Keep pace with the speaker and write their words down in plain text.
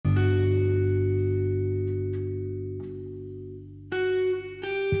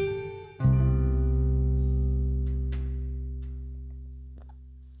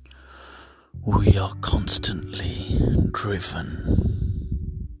We are constantly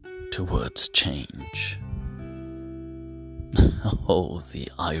driven towards change. Oh, the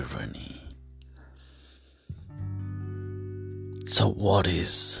irony. So what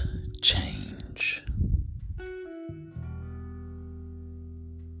is change?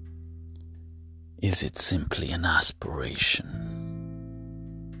 Is it simply an aspiration?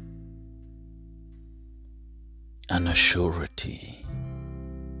 An assurity?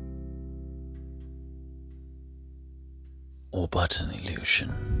 Or but an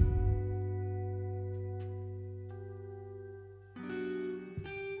illusion?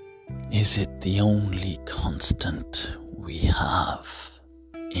 Is it the only constant we have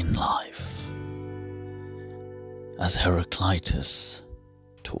in life? As Heraclitus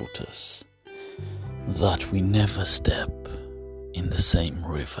taught us, that we never step in the same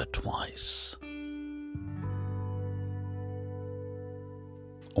river twice.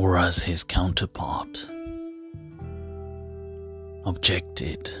 Or as his counterpart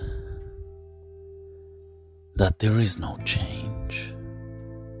objected, that there is no change.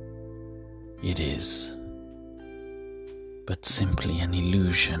 It is but simply an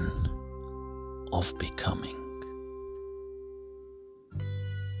illusion of becoming.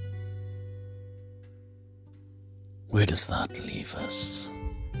 Where does that leave us?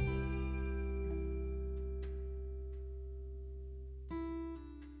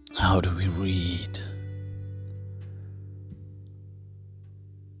 How do we read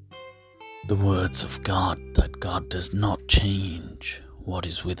the words of God that God does not change what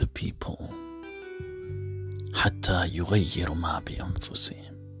is with the people? حتى يغيروا ما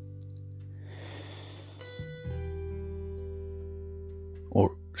بأنفسهم.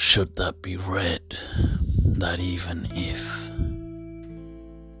 Or should that be read that even if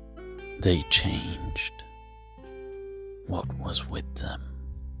they changed, what was with them?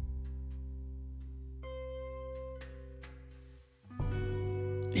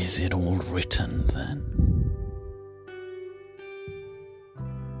 Is it all written then?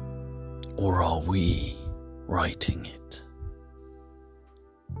 Or are we writing it?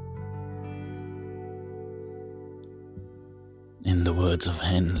 In the words of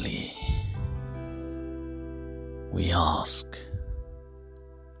Henley, we ask,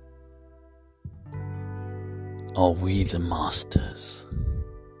 are we the masters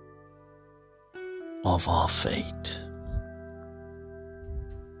of our fate?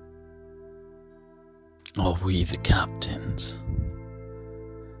 Are we the captains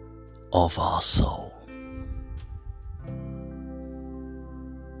of our soul?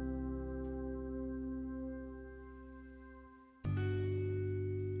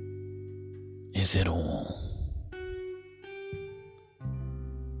 Is it all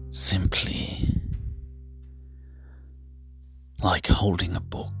simply like holding a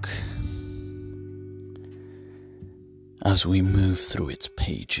book as we move through its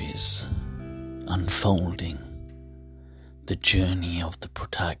pages, unfolding the journey of the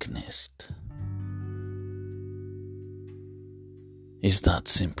protagonist? Is that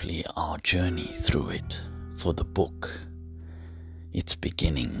simply our journey through it? For the book, its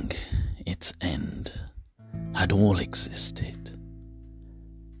beginning, its end, had all existed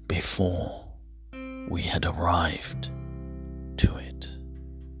before we had arrived to it.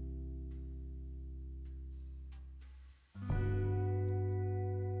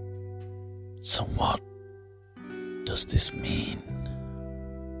 So what does this mean?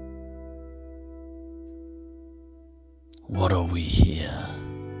 What are we here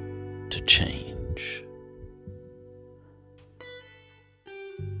to change?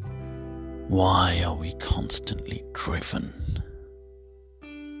 Why are we constantly driven?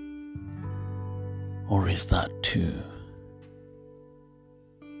 Or is that too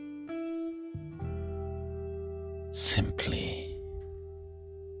simply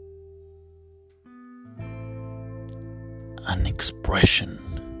an expression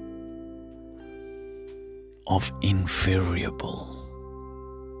of invariable,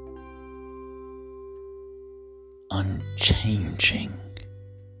 unchanging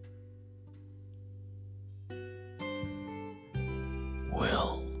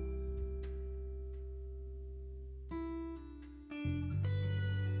will?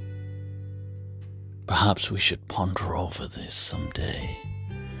 Perhaps we should ponder over this someday,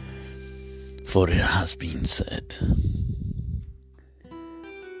 for it has been said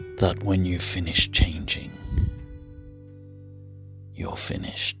that when you finish changing, you're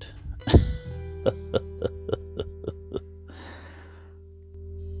finished.